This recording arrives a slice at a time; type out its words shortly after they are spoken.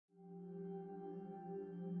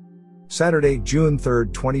Saturday, June 3,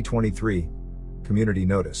 2023. Community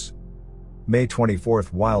notice. May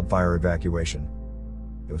 24th wildfire evacuation.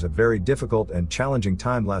 It was a very difficult and challenging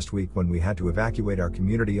time last week when we had to evacuate our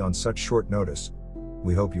community on such short notice.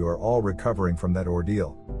 We hope you are all recovering from that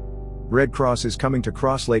ordeal. Red Cross is coming to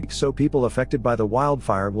Cross Lake, so people affected by the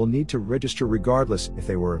wildfire will need to register regardless if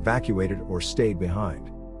they were evacuated or stayed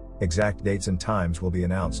behind. Exact dates and times will be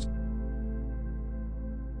announced.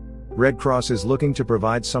 Red Cross is looking to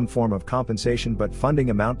provide some form of compensation, but funding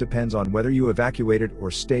amount depends on whether you evacuated or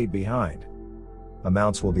stayed behind.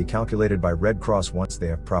 Amounts will be calculated by Red Cross once they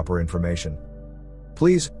have proper information.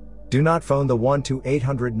 Please, do not phone the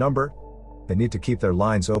 1-800 number. They need to keep their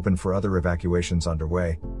lines open for other evacuations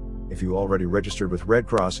underway. If you already registered with Red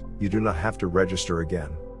Cross, you do not have to register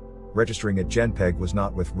again. Registering at GenPeg was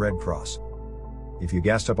not with Red Cross. If you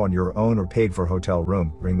gassed up on your own or paid for hotel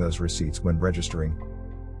room, bring those receipts when registering.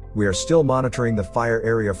 We are still monitoring the fire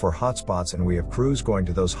area for hotspots, and we have crews going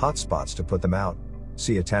to those hotspots to put them out.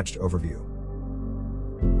 See attached overview.